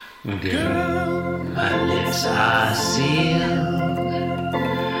Girl, my lips are sealed.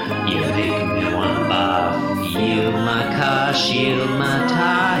 You make me wanna barf. Yield my car, shield my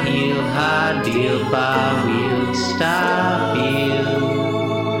tie, heel, high deal, bar wheel, stop you.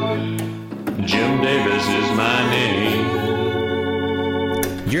 Jim Davis is my name.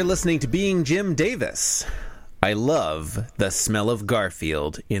 You're listening to Being Jim Davis. I love the smell of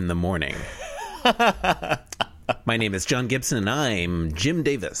Garfield in the morning. My name is John Gibson, and I'm Jim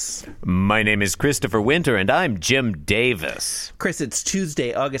Davis. My name is Christopher Winter, and I'm Jim Davis. Chris, it's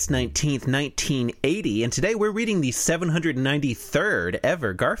Tuesday, August 19th, 1980, and today we're reading the 793rd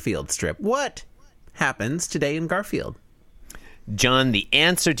ever Garfield strip. What happens today in Garfield? John, the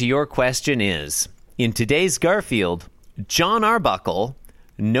answer to your question is, in today's Garfield, John Arbuckle,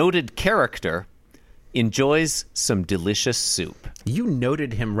 noted character, enjoys some delicious soup. You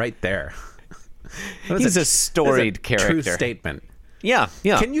noted him right there. He's a storied character. True statement. Yeah.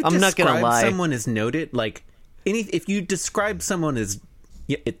 Can you I'm not gonna describe lie. someone as noted? Like, if you describe someone as,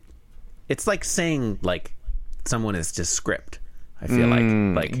 it's like saying like someone is descript. I feel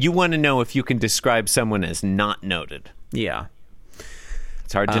like You want to know if you can describe someone as not noted. yeah,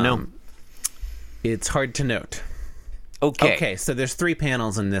 It's hard to know. it's hard to note. Okay. So there's 3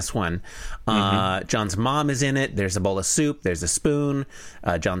 panels in this one. John's mom is in it. There's a bowl of soup. There's a spoon.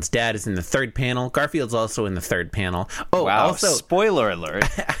 John's dad is in the 3rd panel. Garfield's also in the 3rd panel. Oh, Wow, also, spoiler alert.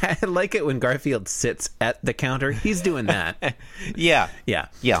 I like it when Garfield sits at the counter. He's doing that. Yeah. Yeah.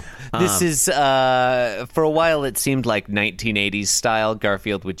 This is, for a while it seemed like 1980s style.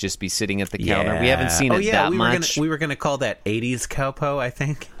 Garfield would just be sitting at the counter. We haven't seen it that much. We were gonna call that 80s cowpo, I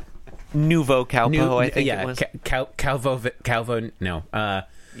think. Nouveau Cowpo, I think it was. Calvo, no.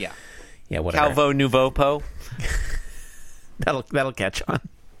 Yeah, whatever. Calvo Nouveau Po. That'll catch on.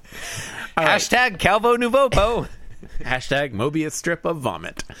 Hashtag Calvo Nouveau Po. Hashtag Mobius strip of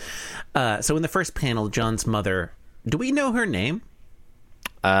vomit. So in the first panel, John's mother, do we know her name?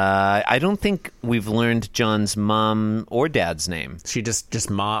 I don't think we've learned John's mom or dad's name. She just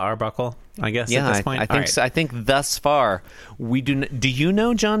Ma Arbuckle, I guess, Yeah, at this point? I think All right. so. I think thus far we do. Do you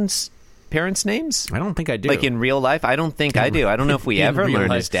know John's parents' names? I don't think I do. Like in real life? I don't think I do. I don't know if we In ever real learned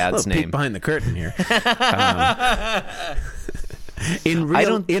life. his dad's Little peek name. behind the curtain here.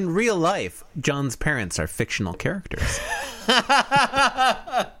 In real life, John's parents are fictional characters.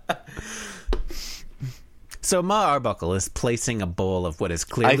 So Ma Arbuckle is placing a bowl of what is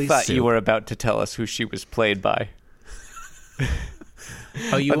clearly I thought soup. you were about to tell us who she was played by.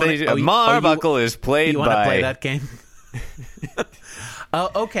 Oh, you want Ma Arbuckle is played You want to by. play that game? Oh,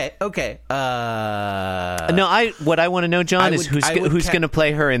 okay. No, what I want to know, John, is who's going to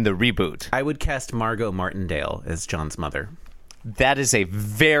play her in the reboot. I would cast Margot Martindale as John's mother. That is a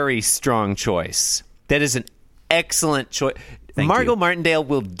very strong choice. That is an excellent choice. Thank Margot you. Martindale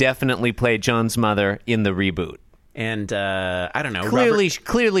will definitely play John's mother in the reboot. And I don't know. Clearly,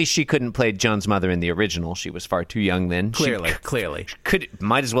 she couldn't play John's mother in the original. She was far too young then. Clearly.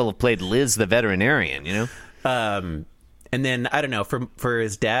 Might as well have played Liz the veterinarian. You know. And then I don't know for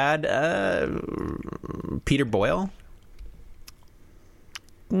his dad, Peter Boyle.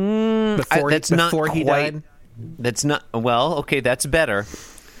 Before he died. That's not well. Okay, that's better.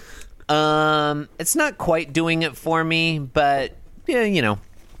 It's not quite doing it for me, but yeah, you know.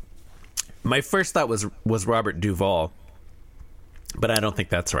 My first thought was Robert Duvall, but I don't think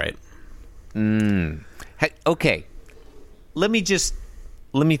that's right. Hey, okay, let me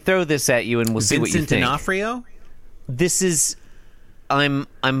throw this at you, and we'll see what you Vincent think. D'Onofrio. This is, I'm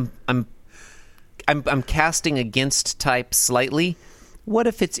casting against type slightly. What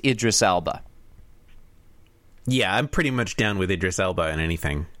if it's Idris Elba? Yeah, I'm pretty much down with Idris Elba in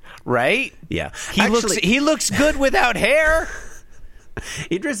anything. Right? Yeah, He looks good without hair.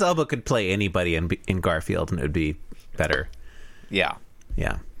 Idris Elba could play anybody in Garfield, and it would be better. Yeah.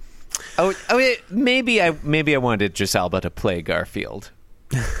 Yeah. Oh, maybe I wanted Idris Elba to play Garfield.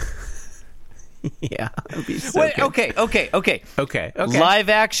 Yeah. That'd be so Wait, good. Okay. Okay. Live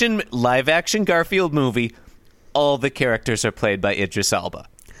action Garfield movie. All the characters are played by Idris Elba.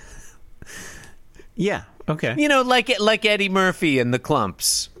 Yeah. Okay. You know, like Eddie Murphy and the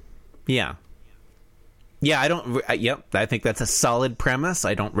Clumps. Yeah. Yeah, I think that's a solid premise.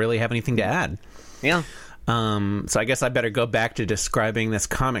 I don't really have anything to add. Yeah. So I guess I better go back to describing this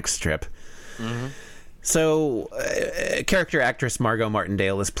comic strip. Mm-hmm. So, character actress Margot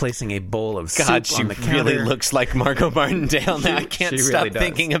Martindale is placing a bowl of soup on the counter. She really looks like Margot Martindale now. I can't stop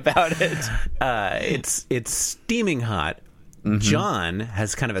thinking about it. It's steaming hot. Mm-hmm. John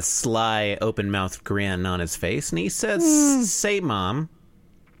has kind of a sly, open-mouthed grin on his face, and he says, "Say, Mom,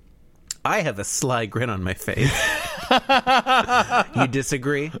 I have a sly grin on my face." You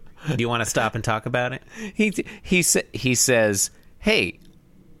disagree? Do you want to stop and talk about it? He says, "Hey,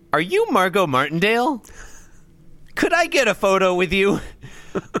 are you Margot Martindale? Could I get a photo with you?"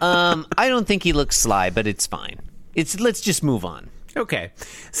 I don't think he looks sly, but it's fine. Let's just move on. Okay.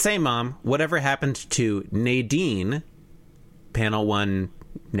 Say, Mom, whatever happened to Nadine? Panel 1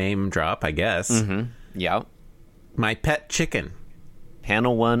 name drop, I guess. Mm-hmm. Yeah. My pet chicken.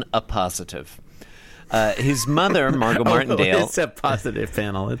 Panel 1, a positive. His mother, Margot Martindale. It's a positive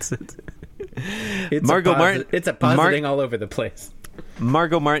panel. It's Margot Martin. It's a positing all over the place.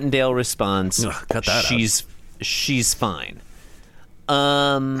 Margot Martindale responds, cut that out. She's fine.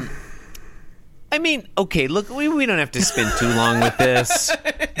 I mean, okay, look, we don't have to spend too long with this,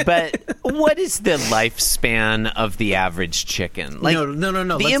 but what is the lifespan of the average chicken? Like, no.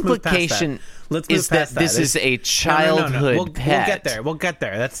 The Let's implication is that this is a childhood pet. We'll get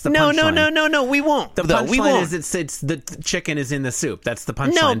there. That's the No, punchline. we won't. The punchline is it's the chicken is in the soup. That's the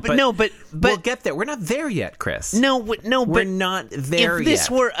punchline. But we'll get there. We're not there yet, Chris. No, we're not there yet. If this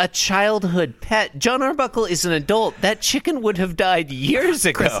were a childhood pet, John Arbuckle is an adult. That chicken would have died years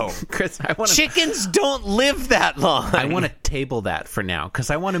ago. Chris, chickens don't live that long. I want to table that for now because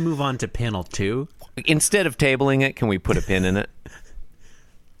I want to move on to panel 2. Instead of tabling it, can we put a pin in it?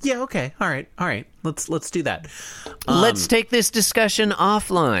 Yeah, okay. All right. Let's do that. Let's take this discussion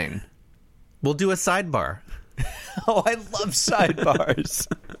offline. We'll do a sidebar. Oh, I love sidebars.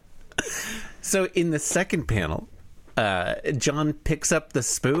 So in the second panel, John picks up the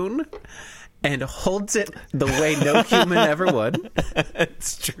spoon and holds it the way no human ever would.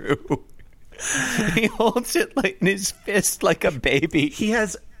 It's true. He holds it like in his fist like a baby. He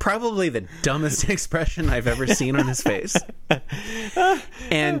has probably the dumbest expression I've ever seen on his face.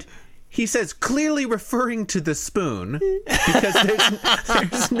 And he says, clearly referring to the spoon, because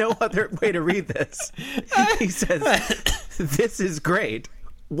there's no other way to read this. He says, "This is great.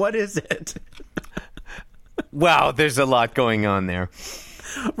 What is it?" Wow, there's a lot going on there.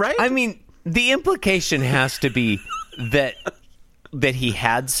 Right? I mean, the implication has to be that he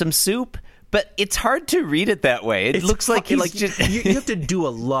had some soup. But it's hard to read it that way. It looks like he's just... you have to do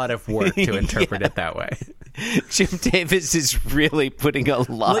a lot of work to interpret it that way. Jim Davis is really putting a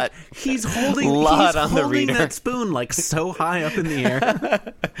lot. He's holding the reader. That spoon like so high up in the air.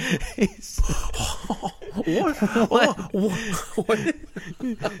 What?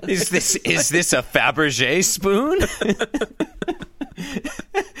 Is this a Fabergé spoon?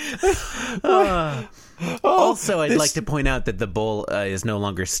 Also, I'd like to point out that the bowl is no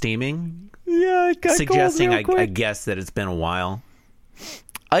longer steaming. Yeah, it got suggesting cold real quick. I guess that it's been a while.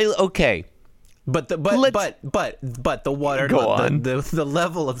 Okay. But the water, the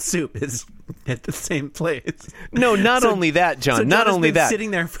level of soup is at the same place. No, not only that, John. So not John only has been that.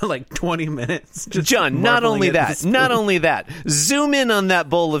 sitting there for like 20 minutes. Just John, not only that. Zoom in on that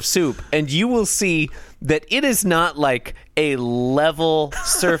bowl of soup, and you will see that it is not like a level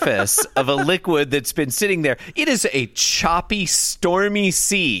surface of a liquid that's been sitting there. It is a choppy, stormy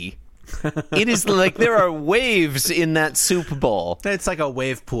sea. It is like there are waves in that soup bowl. It's like a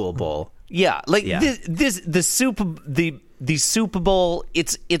wave pool bowl. Yeah, the soup bowl.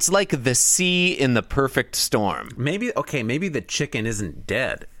 It's like the sea in the perfect storm. Maybe the chicken isn't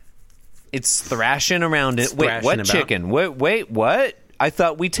dead. It's thrashing around it. Wait, what chicken? Wait, what? I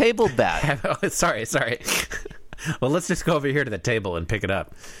thought we tabled that. Sorry. Well, let's just go over here to the table and pick it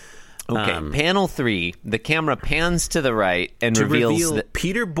up. Okay, panel 3. The camera pans to the right and reveals that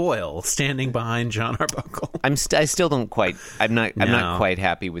Peter Boyle standing behind John Arbuckle. I still don't quite. I'm not quite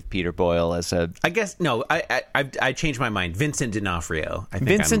happy with Peter Boyle as a. I guess no. I changed my mind. Vincent D'Onofrio.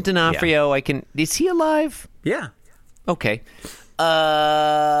 Vincent D'Onofrio. Yeah. I can. Is he alive? Yeah. Okay. Who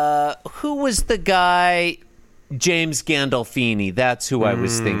was the guy? James Gandolfini. That's who I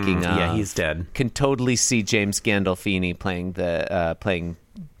was thinking of. Yeah, he's dead. Can totally see James Gandolfini playing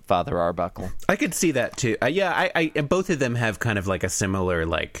Father Arbuckle. I could see that too. I both of them have kind of like a similar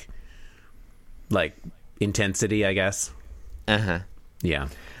like intensity, I guess. Yeah.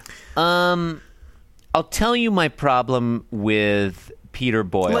 I'll tell you my problem with Peter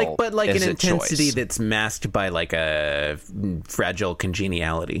Boyle, but like an intensity choice. That's masked by like a fragile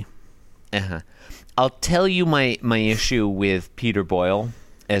congeniality. I'll tell you my issue with Peter Boyle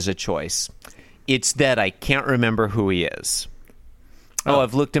as a choice. It's that I can't remember who he is. Oh,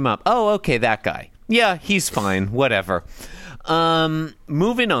 I've looked him up. Oh, okay, that guy. Yeah, he's fine. Whatever.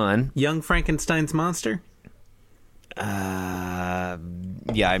 Moving on. Young Frankenstein's monster? Yeah,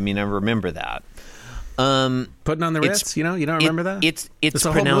 I mean, I remember that. Putting on the Ritz? You don't remember that? It's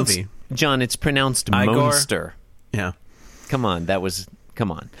pronounced, John, it's pronounced Igor. Monster. Yeah. Come on,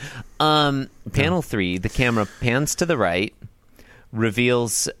 Come on. Panel 3, the camera pans to the right,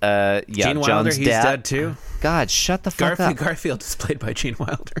 reveals Gene Wilder, John's he's dad. dead too. God, shut the fuck up. Garfield is played by Gene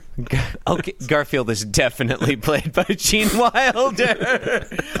Wilder. Okay, Garfield is definitely played by Gene Wilder.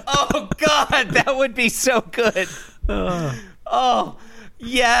 Oh, God, that would be so good. Oh,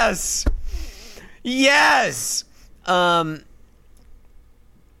 yes. Yes.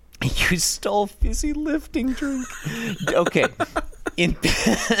 You stole fizzy lifting drink. Okay. In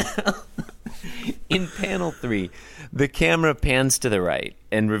panel 3, the camera pans to the right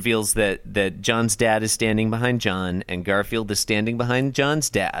and reveals that John's dad is standing behind John and Garfield is standing behind John's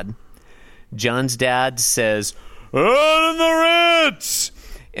dad. John's dad says, "On the Ritz!"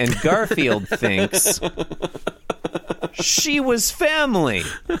 And Garfield thinks she was family.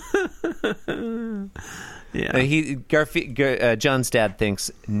 Yeah. John's dad thinks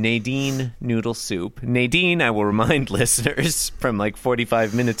Nadine noodle soup. Nadine, I will remind listeners from like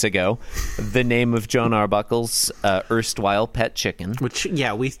 45 minutes ago, the name of Joan Arbuckle's erstwhile pet chicken. Which,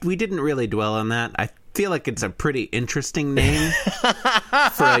 yeah, we didn't really dwell on that. I feel like it's a pretty interesting name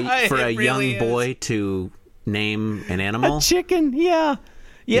for a It young really boy to name an animal. A chicken, yeah.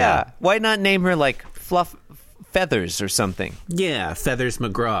 Why not name her like Fluff Feathers or something? Yeah, Feathers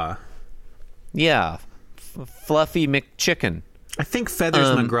McGraw. Yeah, Fluffy McChicken. I think Feathers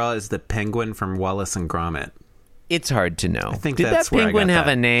McGraw is the penguin from Wallace and Gromit. It's hard to know. I think Did that's that where I penguin got have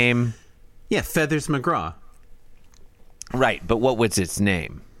that. a name? Yeah, Feathers McGraw. Right, but what was its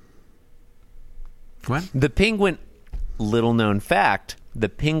name? What? The penguin, little known fact, the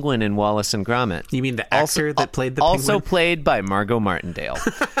penguin in Wallace and Gromit. You mean the actor that played the also penguin? played by Margot Martindale.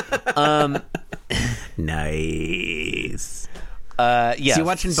 Nice. Yeah. So you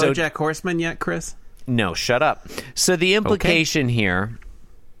watching BoJack Horseman yet, Chris? No, shut up. So the implication here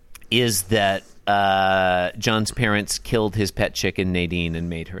is that John's parents killed his pet chicken, Nadine, and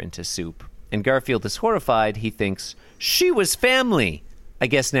made her into soup. And Garfield is horrified. He thinks she was family. I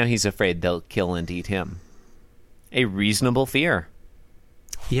guess now he's afraid they'll kill and eat him. A reasonable fear.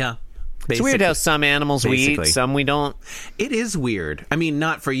 Yeah. It's weird how some animals we Basically. eat, some we don't. It is weird. I mean,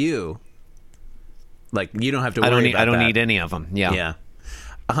 not for you. Like, you don't have to worry about that. I don't eat any of them. Yeah. Yeah.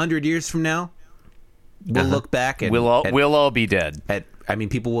 100 years from now, we'll look back and... We'll all be dead.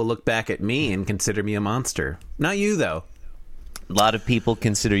 People will look back at me and consider me a monster. Not you, though. A lot of people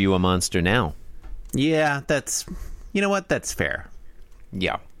consider you a monster now. Yeah, that's... You know what? That's fair.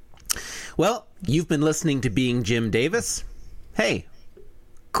 Yeah. Well, you've been listening to Being Jim Davis. Hey,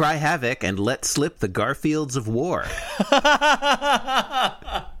 cry havoc and let slip the Garfields of war.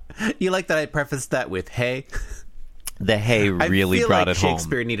 You like that I prefaced that with hey? The hay really brought it home.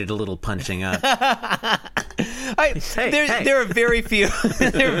 Shakespeare needed a little punching up. There are very few.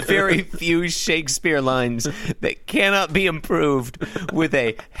 There are very few Shakespeare lines that cannot be improved with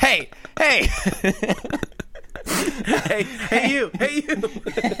a hey. Hey, you.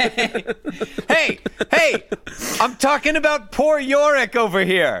 Hey, I'm talking about poor Yorick over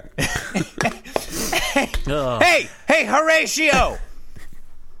here. Hey, Horatio.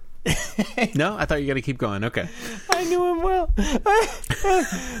 No, I thought you were going to keep going. Okay. I knew him well.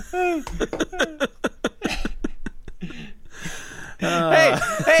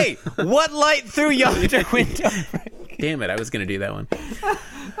 Hey, what light through yonder window? Damn it, I was going to do that one.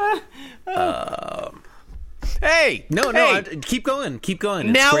 Hey, No, keep going.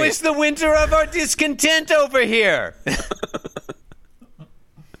 It's now great. is the winter of our discontent over here.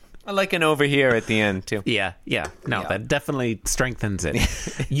 I like an over here at the end, too. Yeah. No, that definitely strengthens it.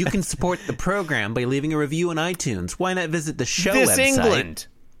 You can support the program by leaving a review on iTunes. Why not visit the show This website? England.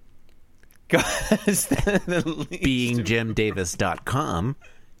 BeingJimDavis.com.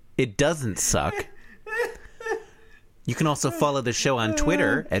 It doesn't suck. You can also follow the show on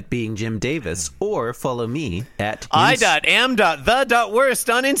Twitter at Being Jim Davis, or follow me at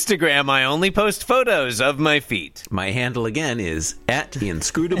I.am.the.worst on Instagram. I only post photos of my feet. My handle again is at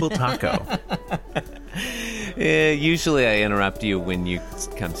Inscrutable Taco. Usually I interrupt you when you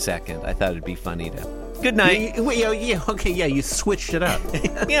come second. I thought it'd be funny to... Good night. Yeah, you switched it up.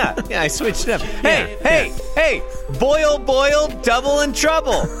 Yeah, I switched it up. Hey, boil, double and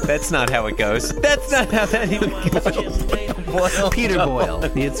trouble. That's not how it goes. That's not how that even goes. Boil, Peter double, Boyle.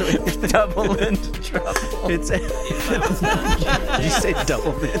 It's double and trouble. Did you say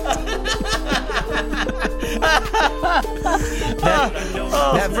double mint?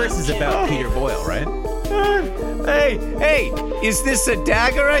 That verse is about Peter Boyle, right? Hey, is this a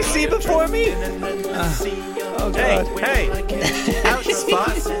dagger I see before me? Oh, God. Hey, out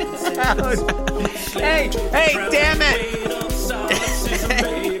spot. Hey, damn it.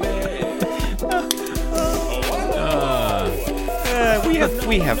 We have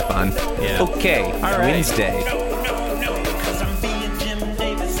We have fun. Yeah. Okay, All right. Wednesday. No, 'cause I'm being Jim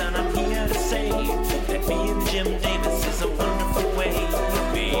Davis, and I'm here to say that being Jim Davis is a wonderful way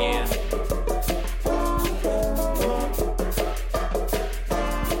to be.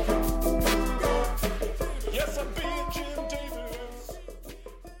 Yes, I'm being Jim Davis.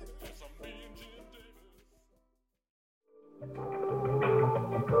 Yes, I'm being Jim Davis.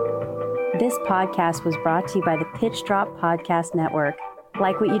 This podcast was brought to you by the Pitch Drop Podcast Network.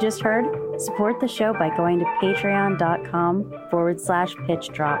 Like what you just heard? Support the show by going to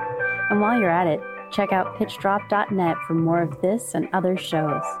patreon.com/pitchdrop. And while you're at it, check out pitchdrop.net for more of this and other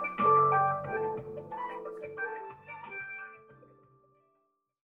shows.